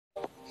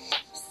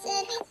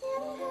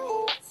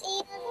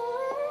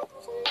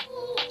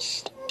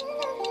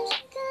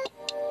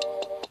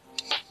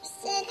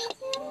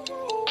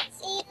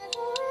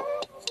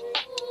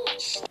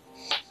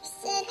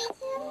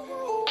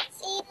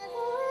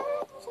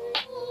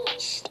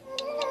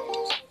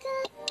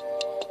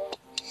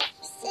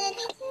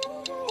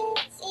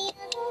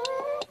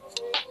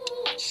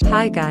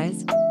Hi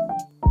guys.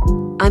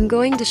 I'm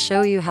going to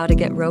show you how to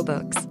get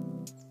robux.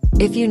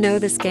 If you know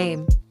this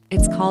game,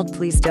 it's called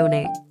Please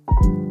Donate.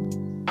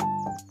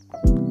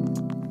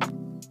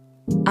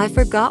 I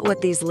forgot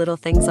what these little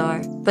things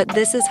are, but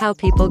this is how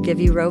people give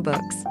you robux.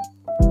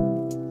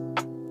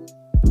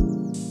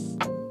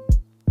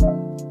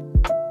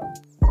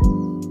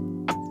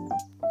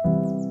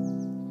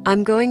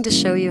 I'm going to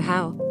show you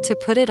how to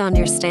put it on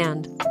your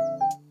stand.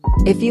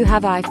 If you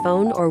have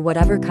iPhone or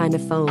whatever kind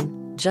of phone,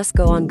 just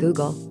go on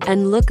Google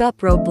and look up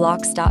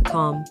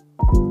roblox.com.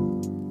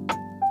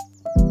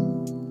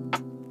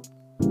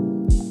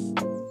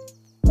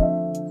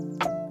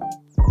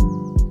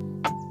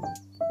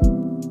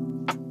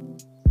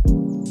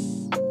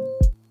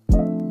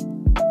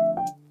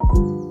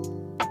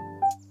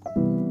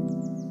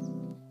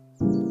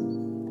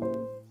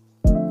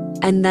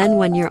 And then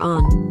when you're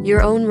on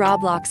your own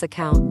Roblox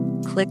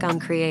account, click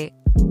on Create.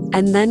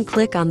 And then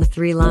click on the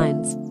 3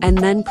 lines. And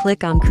then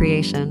click on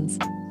Creations.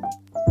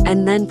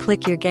 And then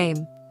click your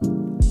game.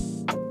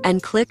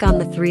 And click on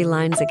the 3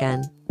 lines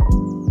again.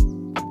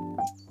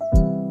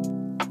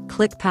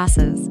 Click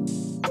Passes.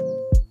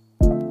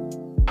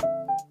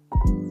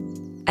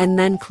 And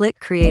then click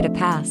Create a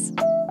Pass.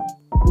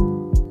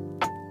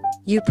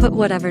 You put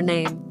whatever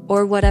name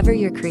or whatever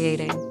you're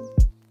creating.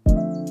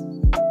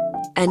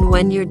 And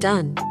when you're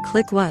done,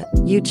 click what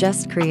you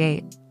just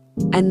create.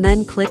 And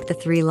then click the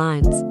 3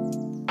 lines.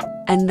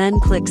 And then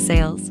click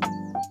Sales.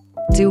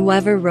 Do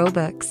whatever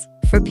Robux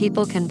for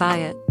people can buy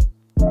it.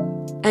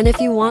 And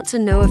if you want to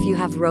know if you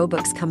have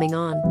Robux coming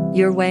on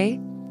your way,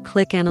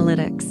 click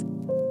Analytics.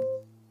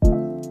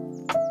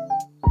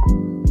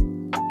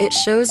 It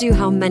shows you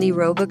how many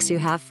Robux you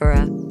have for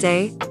a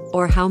day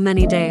or how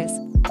many days.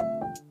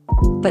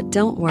 But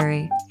don't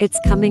worry, it's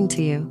coming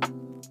to you.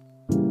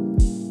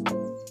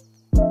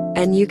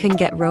 And you can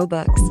get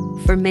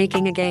Robux for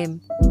making a game.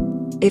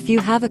 If you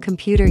have a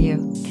computer,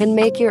 you can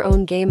make your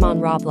own game on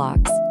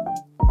Roblox.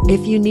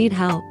 If you need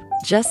help,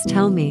 just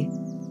tell me.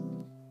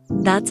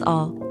 That's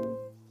all.